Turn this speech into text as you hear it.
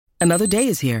Another day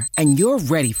is here, and you're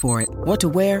ready for it. What to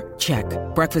wear? Check.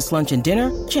 Breakfast, lunch, and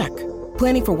dinner? Check.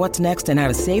 Planning for what's next and how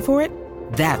to save for it?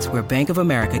 That's where Bank of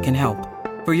America can help.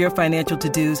 For your financial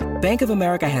to-dos, Bank of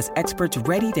America has experts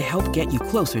ready to help get you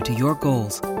closer to your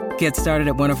goals. Get started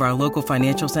at one of our local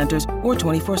financial centers or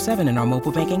 24/7 in our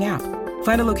mobile banking app.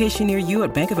 Find a location near you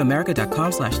at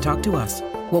bankofamerica.com/talktous.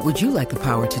 What would you like the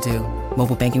power to do?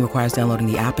 Mobile banking requires downloading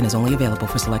the app and is only available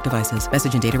for select devices.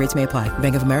 Message and data rates may apply.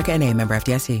 Bank of America N.A., member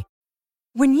FDIC.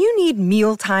 When you need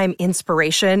mealtime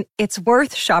inspiration, it's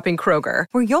worth shopping Kroger,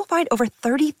 where you'll find over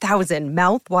 30,000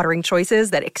 mouth-watering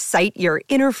choices that excite your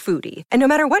inner foodie. And no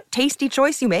matter what tasty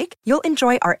choice you make, you'll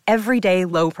enjoy our everyday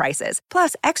low prices,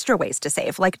 plus extra ways to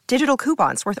save, like digital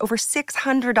coupons worth over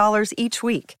 $600 each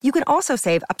week. You can also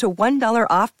save up to $1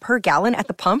 off per gallon at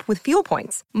the pump with fuel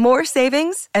points. More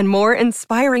savings and more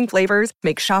inspiring flavors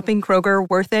make shopping Kroger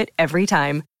worth it every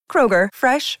time. Kroger,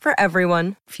 fresh for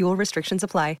everyone. Fuel restrictions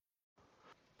apply.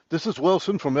 This is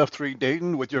Wilson from F3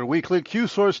 Dayton with your weekly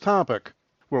Q-Source topic,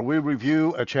 where we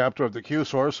review a chapter of the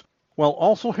Q-Source while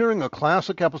also hearing a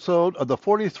classic episode of the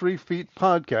 43 Feet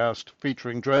podcast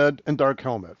featuring Dredd and Dark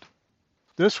Helmet.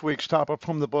 This week's topic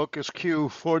from the book is Q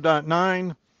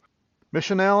 4.9,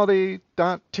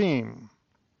 Missionality.Team,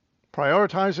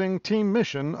 Prioritizing Team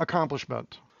Mission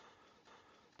Accomplishment.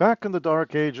 Back in the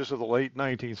dark ages of the late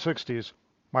 1960s,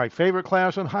 my favorite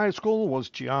class in high school was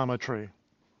geometry.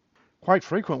 Quite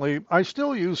frequently, I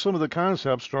still use some of the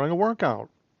concepts during a workout,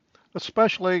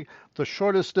 especially the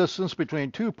shortest distance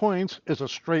between 2 points is a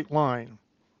straight line.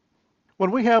 When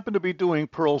we happen to be doing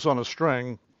pearls on a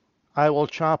string, I will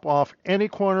chop off any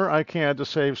corner I can to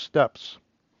save steps.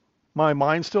 My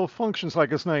mind still functions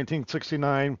like it's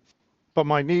 1969, but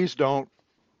my knees don't,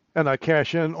 and I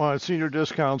cash in on senior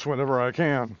discounts whenever I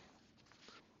can.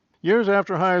 Years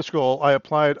after high school, I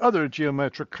applied other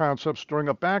geometric concepts during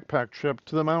a backpack trip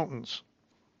to the mountains.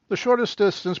 The shortest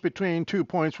distance between 2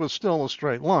 points was still a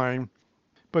straight line,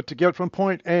 but to get from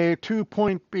point A to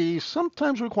point B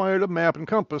sometimes required a map and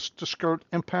compass to skirt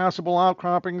impassable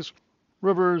outcroppings,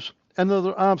 rivers, and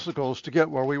other obstacles to get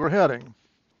where we were heading.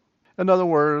 In other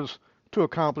words, to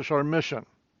accomplish our mission.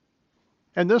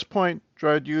 At this point,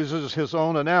 Dredd uses his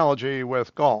own analogy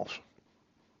with golf.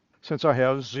 Since I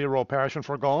have zero passion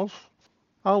for golf,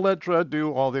 I'll let Dredd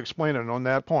do all the explaining on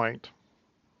that point.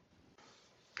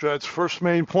 Dredd's first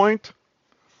main point: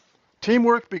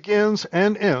 teamwork begins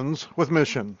and ends with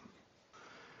mission.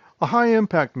 A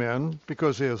high-impact man,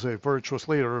 because he is a virtuous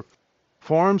leader,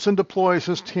 forms and deploys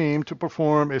his team to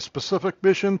perform a specific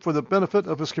mission for the benefit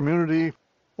of his community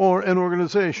or an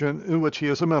organization in which he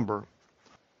is a member.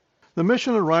 The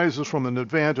mission arises from an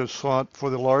advantage sought for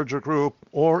the larger group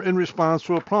or in response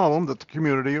to a problem that the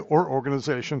community or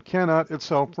organization cannot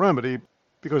itself remedy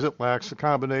because it lacks the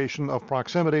combination of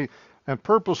proximity and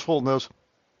purposefulness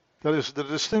that is the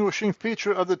distinguishing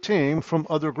feature of the team from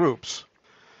other groups.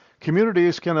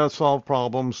 Communities cannot solve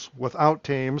problems without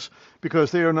teams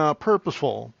because they are not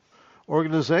purposeful.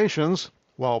 Organizations,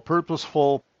 while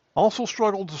purposeful, also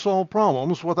struggle to solve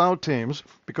problems without teams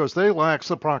because they lack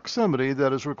the proximity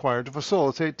that is required to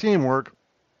facilitate teamwork,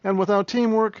 and without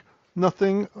teamwork,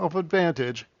 nothing of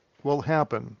advantage will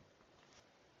happen.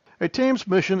 A team's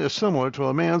mission is similar to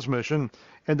a man's mission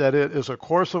in that it is a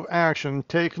course of action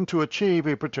taken to achieve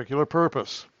a particular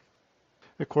purpose.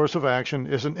 A course of action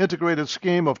is an integrated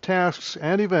scheme of tasks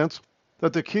and events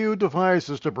that the Q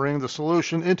devises to bring the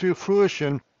solution into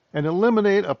fruition and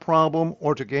eliminate a problem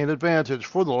or to gain advantage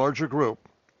for the larger group.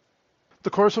 The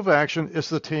course of action is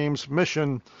the team's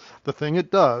mission, the thing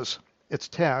it does, its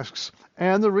tasks,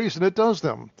 and the reason it does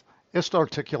them, its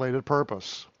articulated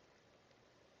purpose.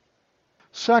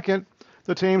 Second,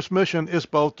 the team's mission is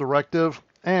both directive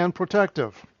and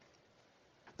protective.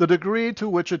 The degree to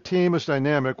which a team is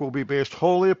dynamic will be based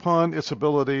wholly upon its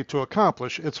ability to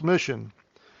accomplish its mission.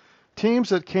 Teams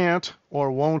that can't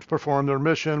or won't perform their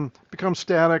mission become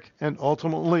static and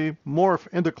ultimately morph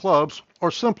into clubs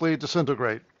or simply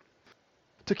disintegrate.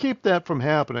 To keep that from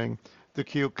happening, the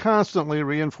Q constantly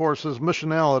reinforces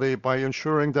missionality by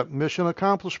ensuring that mission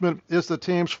accomplishment is the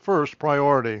team's first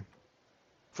priority.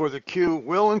 For the Q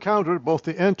will encounter both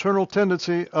the internal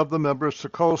tendency of the members to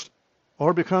coast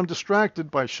or become distracted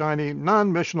by shiny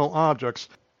non-missional objects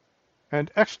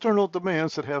and external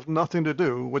demands that have nothing to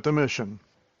do with the mission.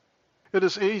 It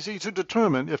is easy to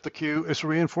determine if the Q is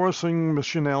reinforcing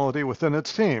missionality within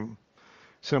its team.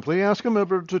 Simply ask a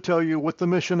member to tell you what the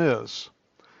mission is.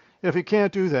 If he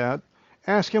can't do that,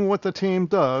 ask him what the team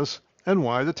does and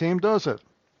why the team does it.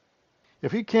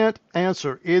 If he can't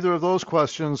answer either of those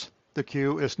questions, the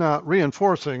Q is not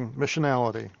reinforcing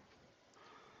missionality.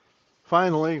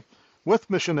 Finally, with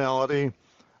missionality,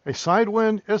 A side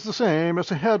wind is the same as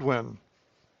a headwind.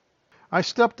 I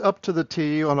stepped up to the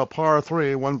tee on a par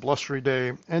 3 one blustery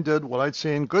day and did what I'd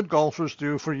seen good golfers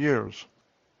do for years.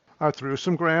 I threw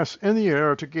some grass in the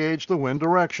air to gauge the wind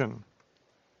direction.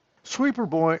 Sweeper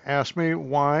Boy asked me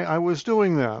why I was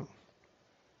doing that.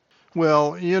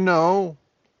 Well,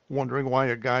 wondering why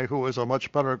a guy who is a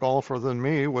much better golfer than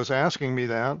me was asking me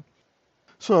that.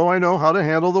 So I know how to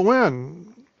handle the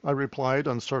wind, I replied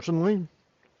uncertainly.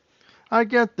 I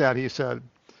get that, he said,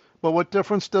 but what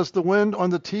difference does the wind on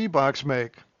the tee box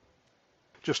make?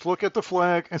 Just look at the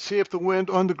flag and see if the wind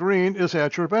on the green is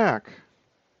at your back.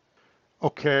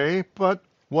 Okay, but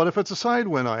what if it's a side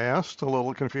wind, I asked, a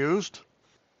little confused.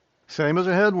 Same as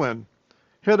a headwind.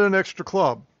 Hit an extra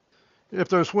club. If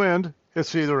there's wind,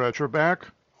 it's either at your back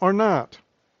or not.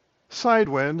 Side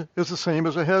wind is the same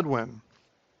as a headwind.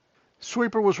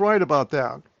 Sweeper was right about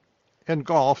that. In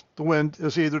golf, the wind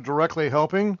is either directly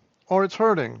helping or it's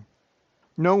hurting.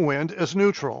 No wind is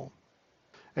neutral.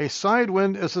 A side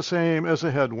wind is the same as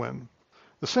a headwind.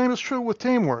 The same is true with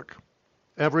teamwork.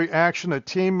 Every action a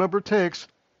team member takes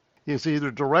is either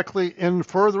directly in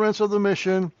furtherance of the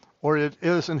mission or it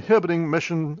is inhibiting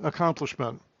mission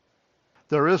accomplishment.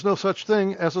 There is no such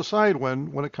thing as a side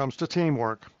wind when it comes to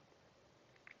teamwork.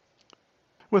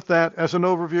 With that as an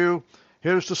overview,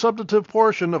 here's the substantive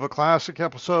portion of a classic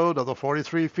episode of the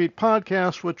 43 Feet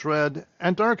podcast with Dredd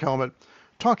and Dark Helmet,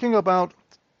 talking about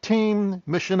team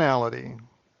missionality.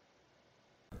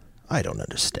 I don't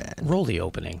understand. Roll the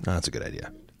opening. Oh, that's a good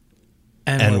idea.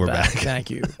 And we're back.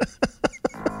 Thank you.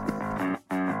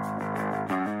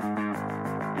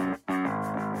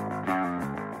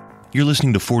 You're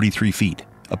listening to 43 Feet,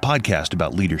 a podcast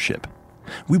about leadership.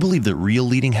 We believe that real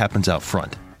leading happens out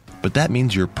front, but that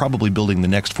means you're probably building the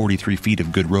next 43 feet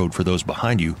of good road for those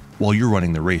behind you while you're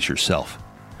running the race yourself.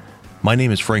 My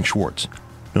name is Frank Schwartz,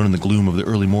 known in the gloom of the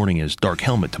early morning as Dark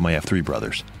Helmet to my F3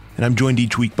 brothers, and I'm joined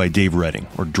each week by Dave Redding,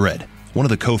 or Dredd, one of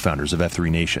the co-founders of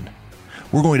F3 Nation.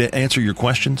 We're going to answer your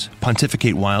questions,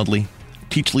 pontificate wildly,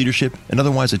 teach leadership, and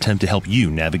otherwise attempt to help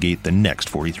you navigate the next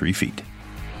 43 feet.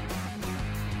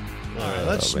 All right,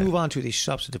 let's move on to the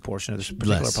substantive portion of this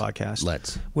particular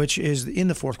podcast. Which is in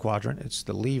the fourth quadrant. It's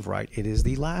the leave right. It is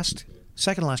the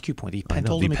second to last cue point, the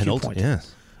penultimate cue point.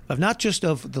 Yes. Of not just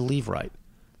of the leave right,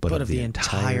 but of the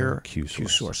entire cue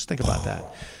source. Think about that.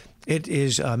 It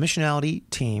is a missionality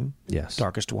team,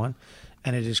 darkest one,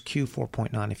 and it is Q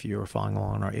 4.9 if you are following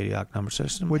along on our idiotic number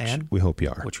system. Which we hope you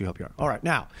are. All right,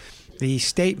 now, the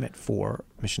statement for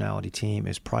missionality team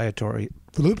is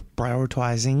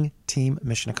prioritizing team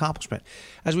mission accomplishment.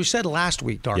 As we said last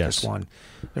week, darkest one,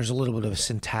 there's a little bit of a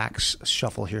syntax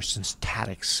shuffle here,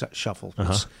 syntactic shuffle.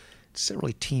 It's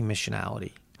really team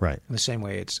missionality. Right. In the same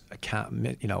way it's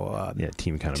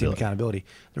team accountability.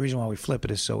 The reason why we flip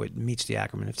it is so it meets the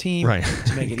acronym of team. Right.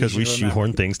 To make it because we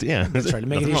shoehorn things to, That's right. To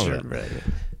make it easier.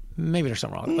 Maybe there's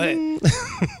something wrong. But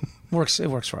it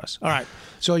works for us. All right.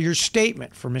 So your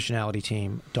statement for missionality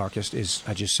team, darkest, is,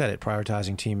 I just said it,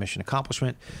 prioritizing team mission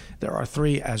accomplishment. There are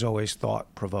three, as always,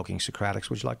 thought-provoking Socratics.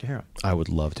 Would you like to hear them? I would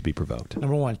love to be provoked.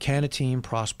 Number one, can a team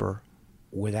prosper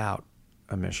without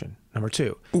a mission? Number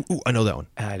two. Ooh, I know that one.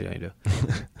 I do.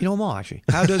 You know them all, actually.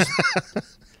 How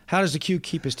does the Q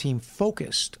keep his team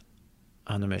focused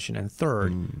on the mission? And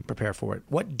third, prepare for it.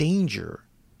 What danger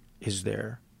is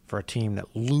there for a team that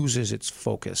loses its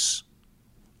focus?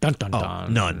 Dun, dun,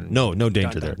 dun. None. No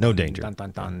danger there. No danger. Dun,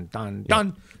 dun, dun, dun,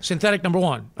 dun. Synthetic number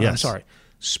one. Yes. I'm sorry.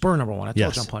 Spur number one. I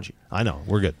told you I'm punchy. I know.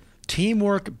 We're good.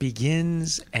 Teamwork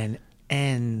begins and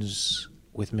ends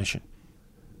with mission.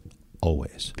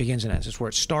 Always. Begins and ends. That's where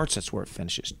it starts. That's where it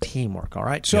finishes. Teamwork. All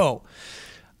right. So,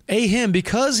 him,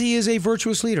 because he is a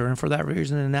virtuous leader, and for that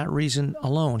reason and that reason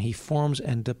alone, he forms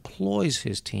and deploys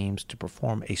his teams to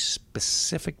perform a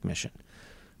specific mission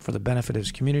for the benefit of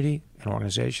his community and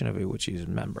organization of which he's a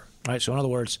member. All right. So, in other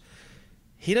words,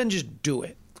 he doesn't just do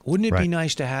it. Wouldn't it be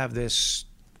nice to have this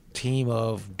team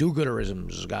of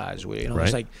do-gooderisms guys?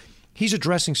 It's like he's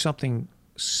addressing something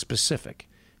specific.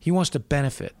 He wants to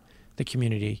benefit the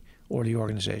community or the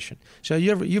organization. So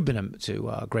you've been to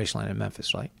Graceland in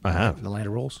Memphis, right? I have. The Land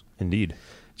of Rules. Indeed.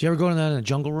 Did you ever go to that in the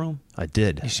jungle room? I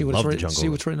did. You see what's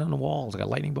written on the wall? It's like a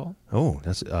lightning bolt. Oh,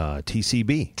 that's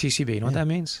TCB. TCB. You know what that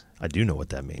means? I do know what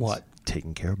that means. What?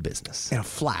 Taking care of business. In a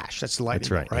flash. That's the lightning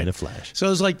bolt, right? In a flash. So it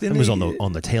was like... It was on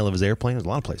the tail of his airplane. It was a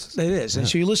lot of places. It is. And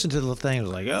so you listen to the thing. It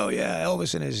was like, oh, yeah,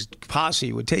 Elvis and his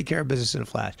posse would take care of business in a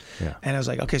flash. Yeah. And I was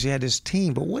like, okay, so you had this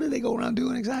team, but what did they go around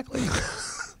doing exactly?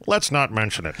 Let's not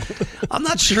mention it. I'm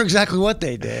not sure exactly what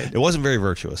they did. It wasn't very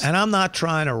virtuous. And I'm not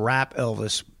trying to rap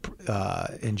Elvis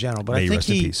in general, but I think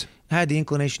had the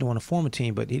inclination to want to form a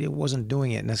team, but he wasn't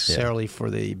doing it necessarily for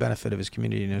the benefit of his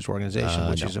community and his organization,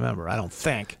 which he's a member. I don't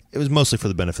think. It was mostly for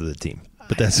the benefit of the team.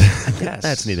 But that's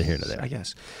that's neither here nor there. I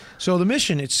guess. So the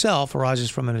mission itself arises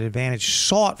from an advantage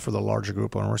sought for the larger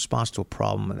group in response to a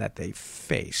problem that they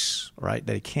face, right?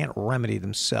 They can't remedy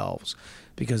themselves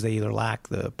because they either lack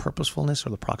the purposefulness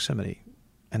or the proximity.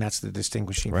 And that's the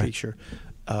distinguishing feature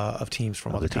of teams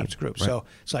from other types of groups. Right. So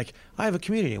it's like, I have a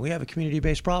community. We have a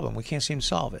community-based problem. We can't seem to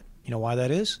solve it. You know why that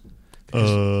is?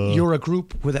 Because you're a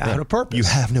group without a purpose. You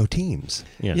have no teams.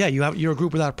 Yeah, you're a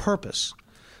group without a purpose.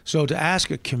 So to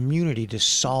ask a community to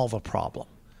solve a problem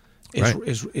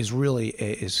is really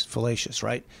fallacious,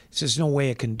 right? There's no way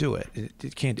it can do it.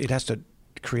 It can't. It has to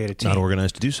create a team. Not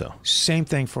organized to do so. Same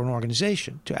thing for an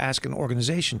organization. To ask an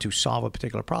organization to solve a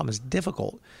particular problem is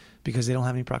difficult because they don't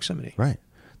have any proximity. Right.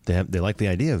 They like the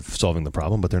idea of solving the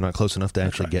problem, but they're not close enough to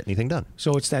actually get anything done.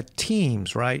 So it's that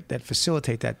teams, right, that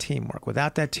facilitate that teamwork.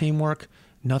 Without that teamwork,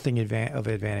 nothing of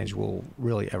advantage will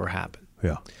really ever happen.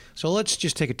 Yeah. So let's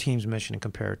just take a team's mission and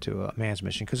compare it to a man's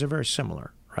mission because they're very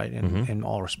similar, right, in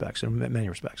all respects, in many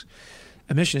respects.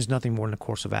 A mission is nothing more than a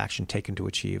course of action taken to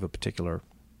achieve a particular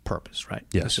purpose, right?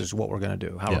 Yes. This is what we're going to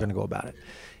do, how we're going to go about it.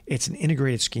 It's an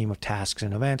integrated scheme of tasks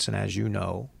and events, and as you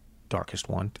know, Darkest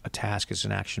One, a task is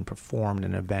an action performed,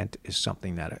 an event is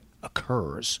something that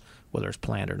occurs, whether it's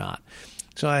planned or not.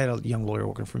 So I had a young lawyer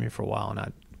working for me for a while, and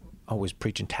I always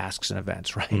preaching tasks and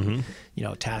events, right? You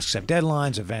know, tasks have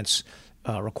deadlines, events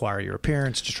require your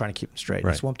appearance, just trying to keep them straight.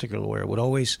 Right. This one particular lawyer would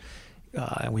always,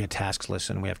 and we had tasks lists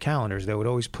and we have calendars, they would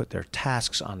always put their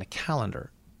tasks on the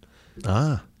calendar.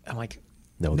 I'm like,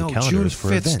 no, the calendar June is for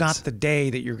 5th's events. not the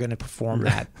day that you're going to perform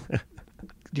that.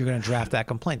 You're going to draft that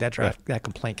complaint. That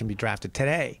complaint can be drafted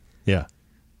today. Yeah.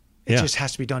 It just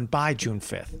has to be done by June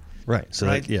 5th. Right. So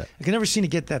right? I can never seem to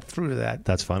get that through to that.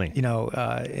 That's funny. You know,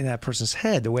 in that person's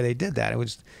head, the way they did that,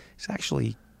 it's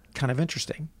actually kind of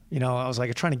interesting. You know, I was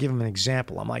like trying to give him an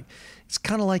example. I'm like, it's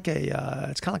kind of like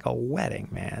a wedding,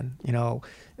 man. You know,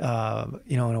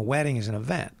 and a wedding is an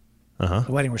event. A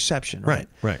wedding reception, right?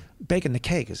 Right. Baking the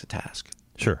cake is a task.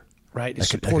 Sure. Right. It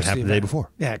could happen the day before.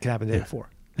 Yeah, it can happen the day before.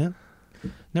 Yeah.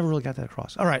 Never really got that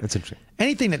across. All right. That's interesting.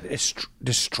 Anything that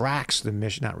distracts the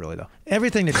mission, not really though.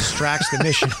 Everything that distracts the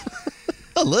mission.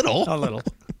 A little.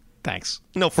 Thanks.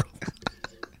 No problem.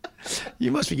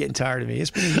 You must be getting tired of me.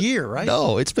 It's been a year, right?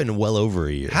 No, it's been well over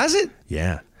a year. Has it?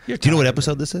 Yeah. You're Do you know what tired of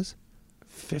episode this is?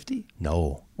 50?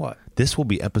 No. What? This will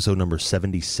be episode number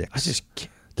 76.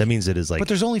 That means it is like but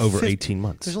there's only over 50, 18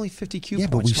 months. There's only 50 Q points.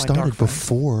 Yeah, but we started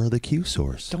before the Q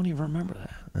source. Don't even remember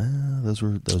that. Those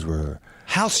were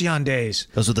halcyon days.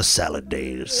 Those were the salad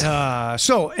days.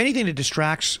 So anything that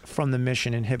distracts from the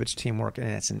mission inhibits teamwork, and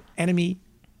it's an enemy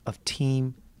of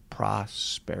team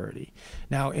prosperity.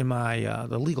 Now, in my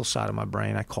the legal side of my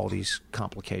brain, I call these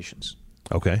complications.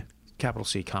 Okay. Capital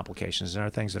C, complications. There are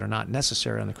things that are not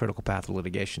necessary on the critical path of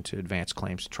litigation to advance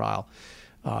claims to trial.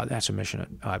 That's a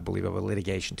mission, I believe, of a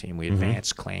litigation team. We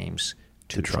advance claims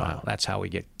to trial. That's how we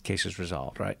get cases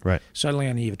resolved, right? Right. Suddenly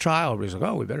on the eve of trial, everybody's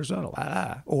like, oh, we better settle.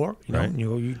 Or,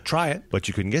 you try it. But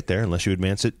you couldn't get there unless you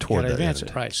advance it toward that advance end.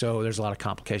 it, right. So there's a lot of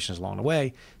complications along the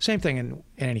way. Same thing in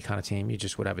any kind of team. You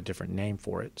just would have a different name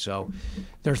for it. So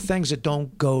there are things that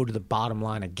don't go to the bottom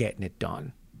line of getting it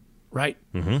done, right?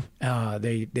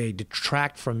 They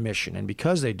detract from mission. And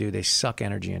because they do, they suck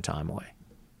energy and time away.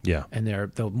 Yeah. And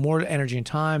the more energy and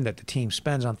time that the team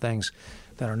spends on things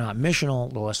that are not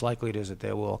missional, the less likely it is that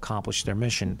they will accomplish their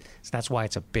mission. So that's why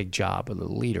it's a big job of the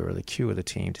leader or the Q of the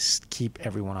team to keep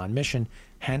everyone on mission.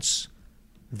 Hence,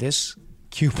 this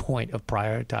Q point of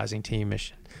prioritizing team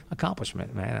mission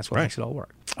accomplishment, man. That's what makes it all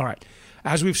work. All right.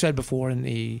 As we've said before, in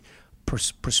the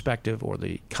perspective or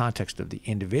the context of the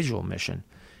individual mission,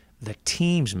 the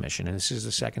team's mission, and this is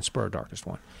the second spur, Darkest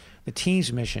One, the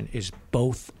team's mission is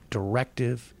both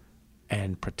directive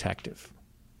and protective.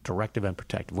 Directive and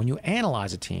protective. When you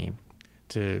analyze a team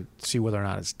to see whether or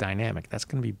not it's dynamic, that's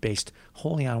going to be based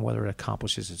wholly on whether it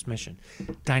accomplishes its mission.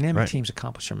 Dynamic teams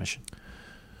accomplish their mission.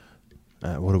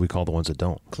 What do we call the ones that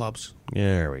don't? Clubs.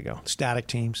 Yeah, there we go. Static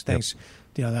teams. Things,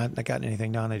 not gotten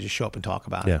anything done. They just show up and talk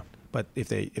about it. But if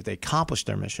they accomplish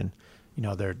their mission,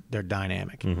 they're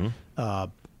dynamic.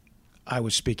 I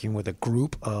was speaking with a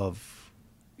group of,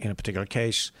 in a particular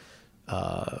case,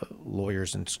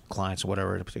 lawyers and clients or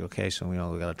whatever in a particular case, and we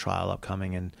got a trial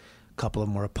upcoming, and a couple of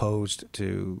them were opposed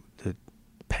to the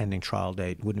pending trial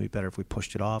date. Wouldn't it be better if we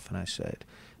pushed it off? And I said,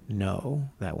 no,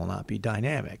 that will not be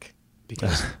dynamic,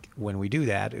 because when we do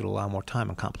that, it'll allow more time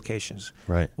and complications.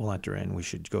 Right. We'll enter in. We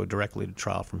should go directly to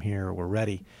trial from here. We're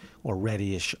ready, or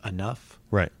ready-ish enough.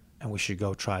 Right. And we should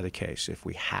go try the case if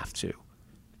we have to.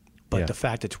 But the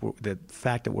fact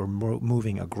that we're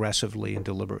moving aggressively and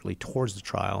deliberately towards the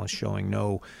trial and showing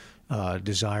no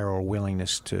desire or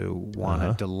willingness to want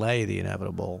to delay the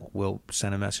inevitable will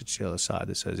send a message to the other side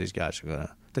that says these guys are going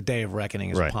to. The day of reckoning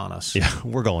is upon us. Yeah,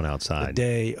 we're going outside. The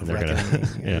day of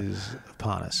reckoning is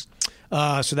upon us.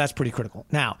 So that's pretty critical.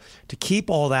 Now, to keep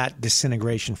all that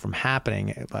disintegration from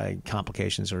happening by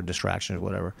complications or distractions or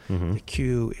whatever, the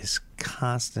Q is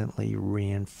constantly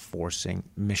reinforcing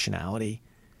missionality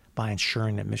by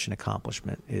ensuring that mission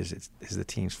accomplishment is the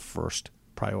team's first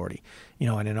priority.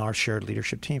 And in our shared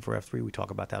leadership team for F3, we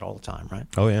talk about that all the time, right?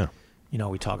 Oh, yeah.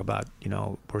 We talk about,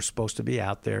 we're supposed to be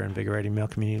out there invigorating male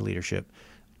community leadership.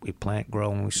 We plant,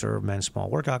 grow, and we serve men's small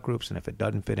workout groups. And if it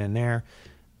doesn't fit in there,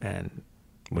 and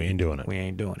we ain't doing it. We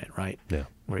ain't doing it, right? Yeah.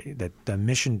 The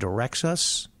mission directs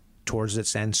us towards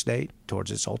its end state,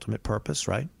 towards its ultimate purpose,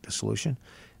 right? The solution.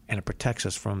 And it protects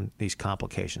us from these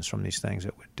complications, from these things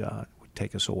that would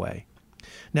take us away.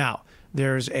 Now,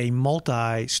 there's a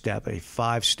multi-step, a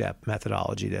 5-step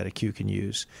methodology that a Q can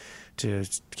use to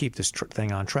keep this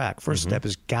thing on track. First step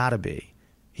has got to be,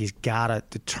 he's got to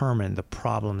determine the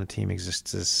problem the team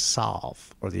exists to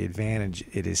solve or the advantage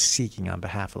it is seeking on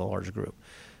behalf of the larger group.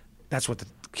 That's what the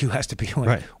Q has to be doing.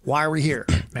 Right. Why are we here?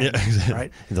 Man? Yeah.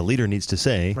 Right. The leader needs to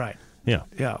say. Right. Yeah.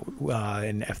 Yeah.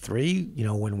 In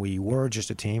F3, when we were just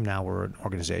a team, now we're an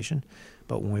organization.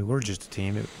 But when we were just a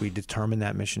team, we determined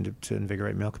that mission to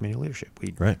invigorate male community leadership.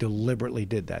 We deliberately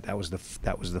did that. That was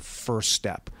the first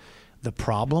step. The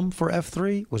problem for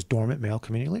F3 was dormant male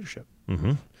community leadership.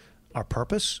 Mm-hmm. Our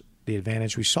purpose, the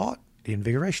advantage we sought, the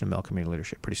invigoration of male community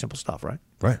leadership. Pretty simple stuff, right?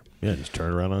 Right. Yeah, just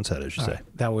turn it around on its head, as you say.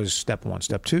 Right. That was step 1.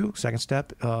 Step 2, second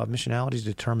step, missionality is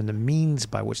determine the means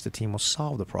by which the team will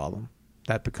solve the problem.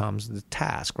 That becomes the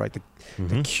task, right?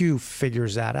 The Q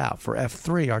figures that out. For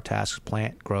F3, our task is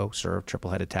plant, grow, serve,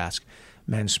 triple-headed task,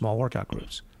 men's small workout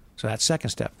groups. So that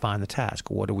second step, find the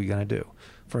task. What are we going to do?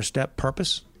 First step,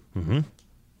 purpose. Mm-hmm.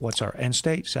 What's our end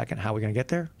state? Second, how are we going to get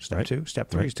there? Step 2. Step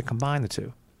 3 is to combine the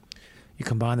two. You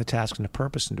combine the task and the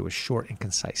purpose into a short and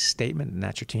concise statement, and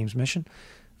that's your team's mission.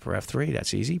 For F3,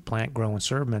 that's easy. Plant, grow, and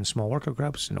serve men's small workout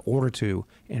groups in order to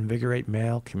invigorate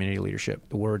male community leadership.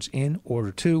 The words "in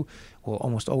order to" will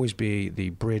almost always be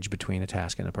the bridge between the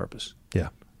task and the purpose. Yeah.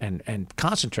 And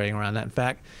concentrating around that. In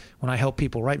fact, when I help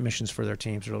people write missions for their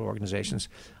teams or their organizations,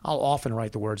 I'll often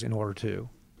write the words "in order to"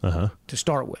 to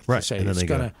start with. Right. To say and then it's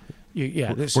going to...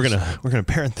 we're gonna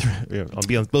parent through. I'll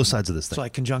be on both sides of this thing. It's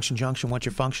like conjunction, junction. What's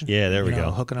your function? Yeah, there we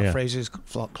go. Hooking up phrases,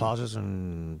 clauses,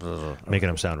 and making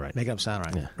them sound right. Making them sound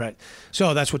right. Yeah. Right.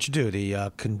 So that's what you do.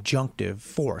 The conjunctive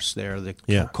force there,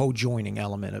 the co-joining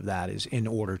element of that is in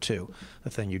order to. The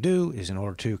thing you do is in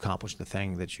order to accomplish the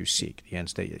thing that you seek, the end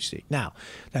state you seek. Now,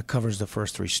 that covers the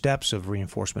first 3 steps of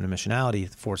reinforcement of missionality.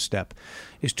 The 4th step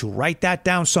is to write that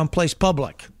down someplace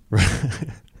public,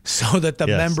 so that the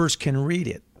members can read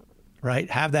it. Right?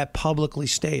 Have that publicly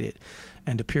stated,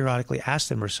 and to periodically ask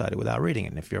them to recite it without reading it.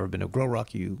 And if you've ever been to Grow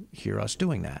Ruck, you hear us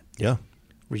doing that. Yeah.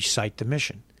 Recite the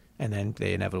mission. And then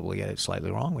they inevitably get it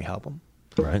slightly wrong. We help them.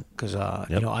 Right. Because,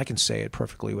 I can say it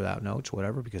perfectly without notes,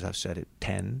 whatever, because I've said it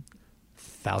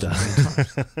 10,000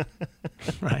 times.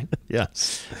 Right?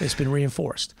 Yes. It's been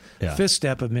reinforced. Yeah. 5th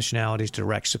step of missionality is to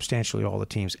direct substantially all the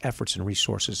team's efforts and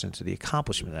resources into the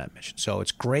accomplishment of that mission. So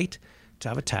it's great to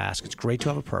have a task. It's great to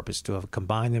have a purpose, to have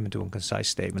combined them into a concise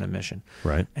statement of mission.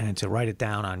 Right. And to write it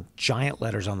down on giant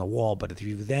letters on the wall. But if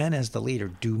you then, as the leader,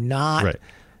 do not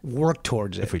work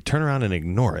towards it. If we turn around and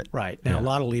ignore it. Right. Now, a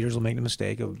lot of leaders will make the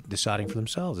mistake of deciding for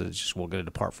themselves that it's just, we're going to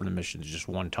depart from the mission just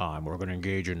one time. We're going to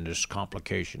engage in this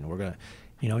complication. We're going to,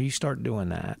 you start doing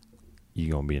that.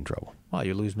 You're going to be in trouble. Well,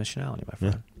 you lose missionality, my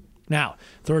friend. Yeah. Now,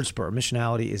 3rd spur,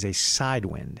 missionality is a side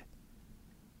wind.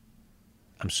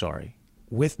 I'm sorry.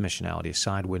 With missionality, a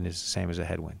side wind is the same as a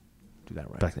headwind. Do that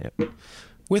right.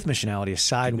 With missionality, a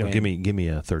side wind. Give me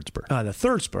a 3rd spur. The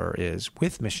 3rd spur is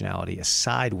with missionality, a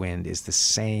side wind is the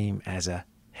same as a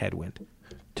headwind.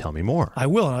 Tell me more. I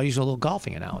will, and I'll use a little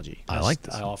golfing analogy. I like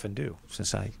this. I often do,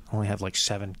 since I only have like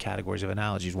 7 categories of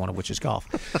analogies, one of which is golf.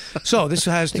 So this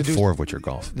has to do 4 of which are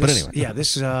golf. But anyway. Yeah,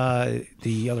 this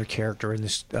the other character in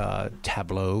this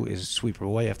tableau is Sweeper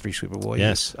Boy, F3 Sweeper Boy.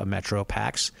 Yes. A Metro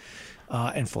Pax.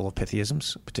 And full of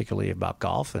pithyisms, particularly about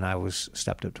golf. And I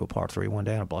stepped up to a par 3 one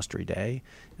day on a blustery day,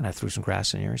 and I threw some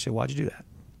grass in the air. He said, "Why'd you do that?"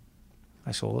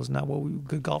 I said, "Well, isn't that what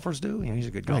good golfers do?" He's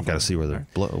a good golfer. You got to see where the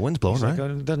wind's blowing, right?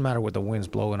 It doesn't matter what the wind's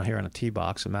blowing here on a tee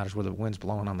box. It matters where the wind's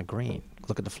blowing on the green.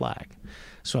 Look at the flag.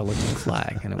 So I looked at the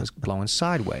flag, and it was blowing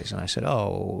sideways. And I said,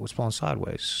 "Oh, it's blowing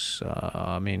sideways.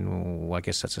 I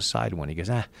guess that's a side wind." He goes,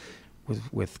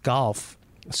 with golf,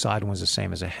 a side wind's the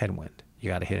same as a headwind. You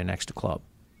got to hit an extra club.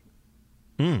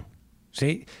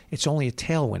 See, it's only a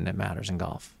tailwind that matters in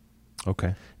golf.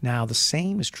 Okay. Now, the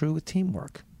same is true with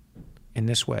teamwork. In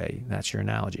this way, that's your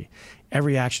analogy.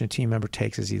 Every action a team member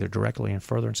takes is either directly in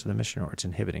furtherance of the mission or it's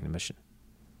inhibiting the mission.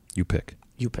 You pick.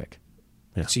 You pick.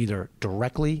 Yeah. It's either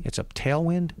directly, it's a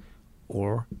tailwind,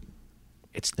 or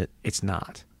it's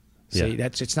not. See,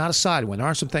 it's not a side wind. There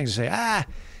aren't some things that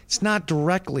say, it's not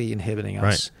directly inhibiting us,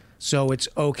 Right. so it's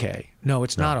okay. No,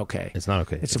 it's not okay. It's not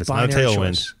okay. It's If a it's not a binary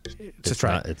tailwind, choice. That's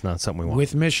right. It's not something we want.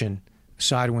 With mission,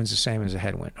 side wind's the same as a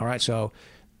headwind. All right, so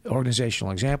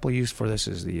organizational example used for this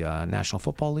is the National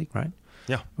Football League, right?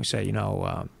 Yeah. We say,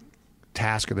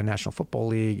 task of the National Football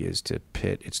League is to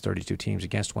pit its 32 teams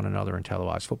against one another in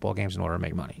televised football games in order to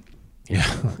make money. Yeah.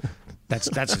 That's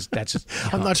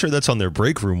I'm not sure that's on their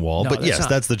break room wall, but yes,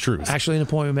 that's the truth. Actually, the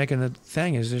point we're making the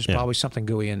thing is there's probably something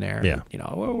gooey in there. Yeah.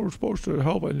 We're supposed to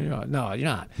help it. No, you're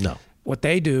not. No. What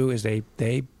they do is they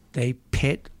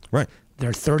pit Right.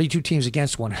 their 32 teams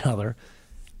against one another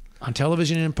on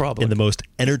television and in public In the most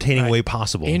entertaining way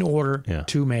possible. in order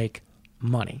to make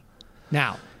money.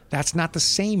 Now, that's not the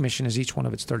same mission as each one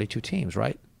of its 32 teams,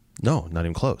 right? No, not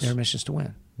even close. Their mission is to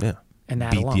win. Yeah. And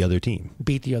that Beat alone. the other team.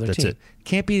 Beat the other That's team. it.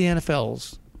 Can't be the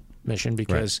NFL's mission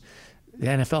because the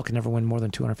NFL can never win more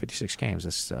than 256 games.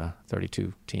 That's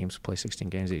 32 teams play 16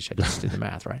 games each. I just did the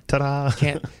math, right? Ta-da.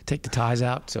 Can't take the ties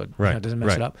out so it doesn't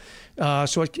mess it up.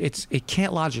 So it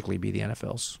can't logically be the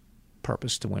NFL's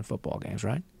purpose to win football games,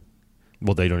 right?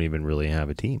 Well, they don't even really have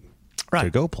a team to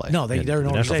go play. No, they're an the National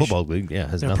organization. Football League,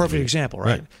 has They're a nothing perfect to do. example,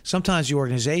 right? Sometimes the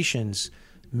organization's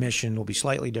mission will be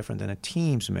slightly different than a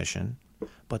team's mission,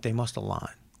 but they must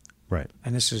align. Right.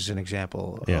 And this is an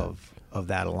example of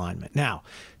that alignment. Now,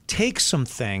 take some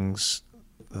things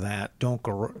that don't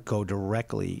go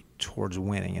directly towards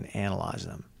winning and analyze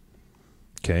them.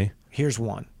 Okay. Here's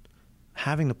one.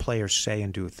 Having the players say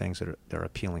and do things that are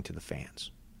appealing to the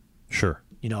fans. Sure.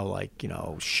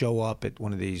 Show up at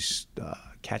one of these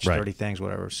catch 30 things,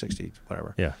 whatever, 60,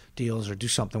 whatever, deals, or do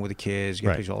something with the kids,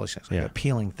 get these, all these things,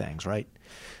 appealing things, right?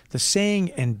 The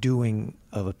saying and doing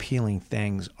of appealing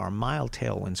things are mild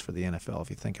tailwinds for the NFL if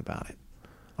you think about it,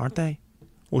 aren't they?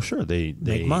 Well, sure. They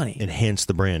make money, enhance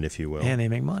the brand, if you will, and they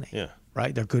make money. Yeah.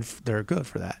 Right. They're good. They're good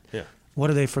for that. Yeah. What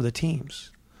are they for the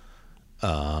teams?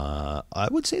 I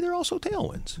would say they're also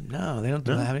tailwinds. No, they don't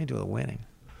have anything to do with winning.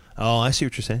 Oh, I see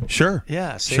what you're saying. Sure.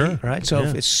 Yeah. See? Sure. Right. So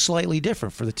if it's slightly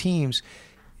different for the teams.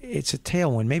 It's a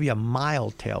tailwind, maybe a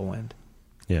mild tailwind.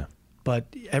 Yeah. But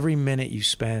every minute you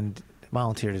spend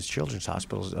volunteered at children's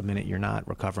hospitals, a minute you're not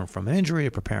recovering from an injury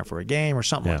or preparing for a game or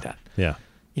something like that. Yeah.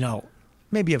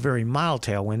 Maybe a very mild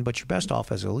tailwind, but you're best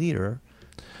off as a leader,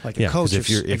 like a coach. If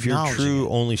your true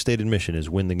only stated mission is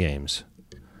win the games,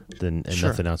 then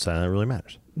nothing outside of that really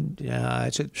matters. Yeah,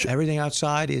 everything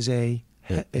outside is a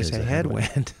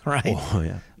headwind, right? Oh,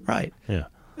 yeah. Right. Yeah.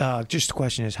 Just the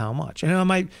question is how much, and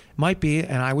it might be,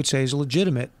 and I would say is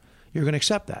legitimate. You're going to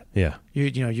accept that. Yeah.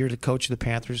 You're the coach of the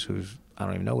Panthers, who's I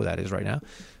don't even know who that is right now.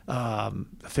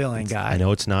 Fill-in guy. I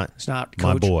know it's not. It's not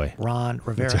my Coach boy Ron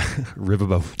Rivera.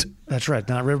 Riverboat. That's right,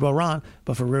 not Riverboat Ron,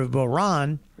 but for Riverboat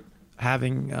Ron,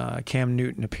 having Cam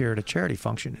Newton appear at a charity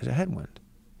function is a headwind.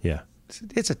 Yeah.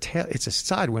 It's a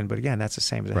side wind, but again, that's the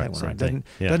same as a headwind, right? Thing.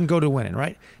 Doesn't go to winning,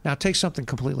 right? Now take something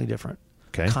completely different.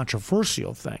 Okay.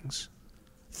 Controversial things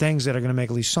that are going to make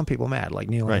at least some people mad, like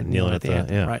kneeling at the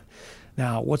end, right?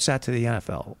 Now, what's that to the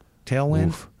NFL?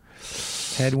 Tailwind,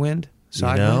 headwind,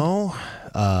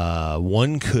 sidewind?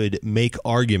 One could make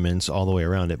arguments all the way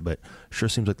around it, but sure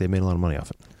seems like they made a lot of money off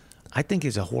it. I think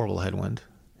it's a horrible headwind.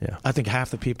 Yeah. I think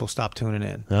half the people stopped tuning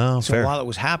in. Oh, so fair. while it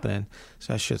was happening,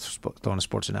 so I should have thrown a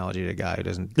sports analogy to a guy who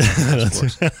doesn't know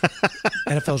sports.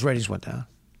 NFL's ratings went down.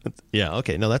 Yeah,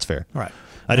 okay. No, that's fair. All right.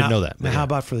 I didn't know that. Now, how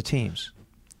about for the teams?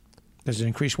 Does it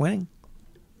increase winning?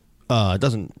 It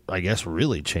doesn't, I guess,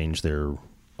 really change their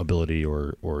ability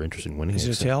or interest in winning. Is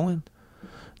it a tailwind?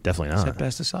 Definitely It's not. at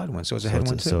best a sidewind, so it's a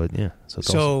headwind too.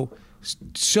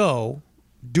 So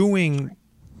doing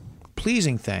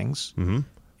pleasing things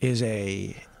is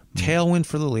a tailwind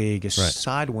for the league, a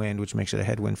sidewind, which makes it a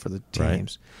headwind for the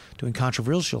teams. Right. Doing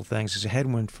controversial things is a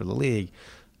headwind for the league,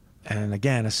 and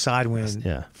again, a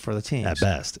sidewind for the teams. At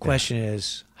best. Question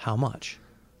is, how much?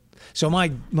 So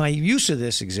my use of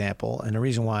this example, and the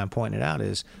reason why I'm pointing it out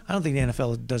is, I don't think the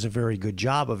NFL does a very good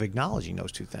job of acknowledging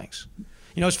those two things.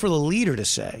 It's for the leader to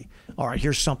say, all right,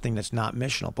 here's something that's not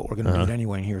missional, but we're going to do it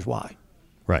anyway, and here's why.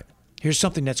 Right. Here's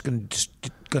something that's going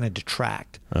to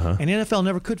detract. And the NFL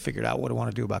never could figure out what to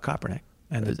want to do about Kaepernick.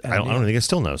 And I don't think it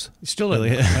still knows. It still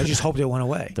doesn't. I just hoped it went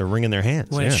away. They're wringing their hands.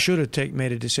 When it should have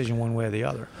made a decision one way or the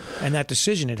other. And that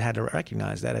decision, it had to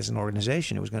recognize that as an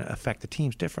organization, it was going to affect the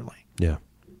teams differently. Yeah.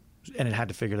 And it had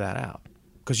to figure that out.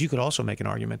 Because you could also make an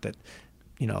argument that,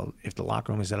 if the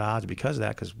locker room is at odds because of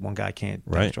that, because one guy can't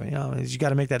demonstrate, you got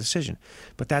to make that decision.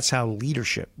 But that's how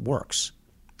leadership works.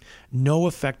 No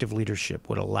effective leadership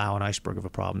would allow an iceberg of a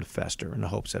problem to fester in the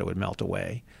hopes that it would melt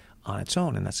away on its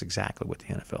own, and that's exactly what the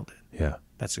NFL did. Yeah.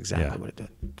 That's exactly what it did.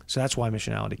 So that's why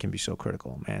missionality can be so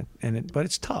critical, man. But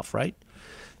it's tough, right?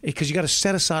 Because you got to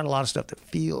set aside a lot of stuff that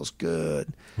feels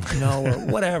good, or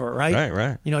whatever, right?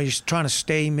 Right. You're trying to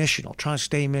stay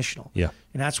missional. Yeah.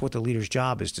 And that's what the leader's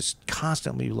job is, to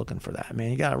constantly be looking for that.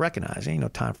 Man, you got to recognize, ain't no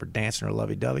time for dancing or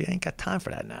lovey-dovey. I ain't got time for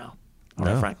that now. All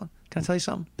right, Franklin, can I tell you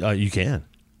something? You can.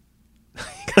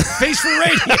 Face for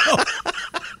radio.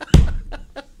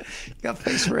 You got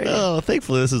face for radio. Oh,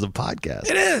 thankfully this is a podcast.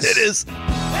 It is. It is. This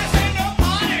ain't no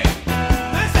party.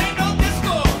 This ain't no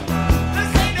disco.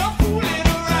 This ain't no fooling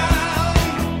around.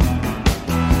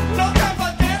 No time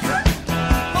for dancing.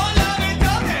 For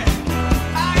lovey-dovey.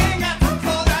 I ain't got time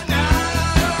for that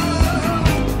now.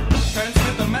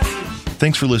 Transmit the message.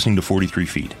 Thanks for listening to 43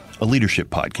 Feet, a leadership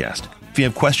podcast. If you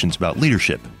have questions about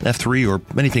leadership, F3, or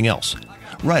anything else,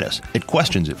 write us at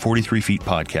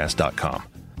questions@43feetpodcast.com.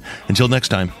 Until next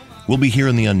time, we'll be here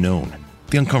in the unknown,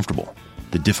 the uncomfortable,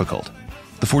 the difficult,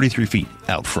 the 43 feet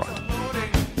out front.